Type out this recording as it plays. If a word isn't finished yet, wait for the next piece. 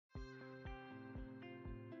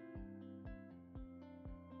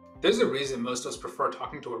There's a reason most of us prefer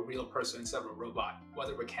talking to a real person instead of a robot,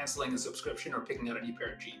 whether we're canceling a subscription or picking out a new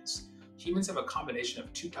pair of jeans. Humans have a combination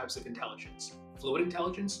of two types of intelligence: fluid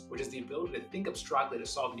intelligence, which is the ability to think abstractly to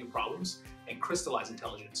solve new problems, and crystallized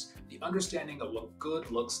intelligence, the understanding of what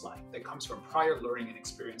good looks like that comes from prior learning and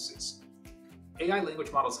experiences. AI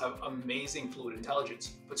language models have amazing fluid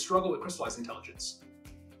intelligence, but struggle with crystallized intelligence.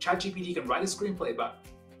 ChatGPT can write a screenplay about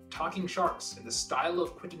talking sharks in the style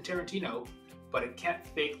of Quentin Tarantino, but it can't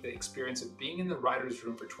fake the experience of being in the writer's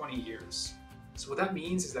room for 20 years. So what that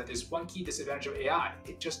means is that there's one key disadvantage of AI.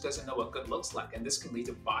 It just doesn't know what good looks like, and this can lead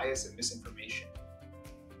to bias and misinformation.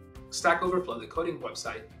 Stack Overflow, the coding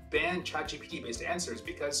website, banned ChatGPT-based answers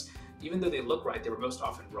because even though they look right, they were most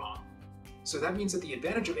often wrong. So that means that the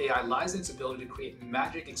advantage of AI lies in its ability to create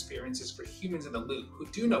magic experiences for humans in the loop who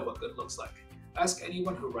do know what good looks like. Ask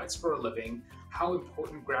anyone who writes for a living how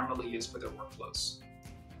important Grammarly is for their workflows.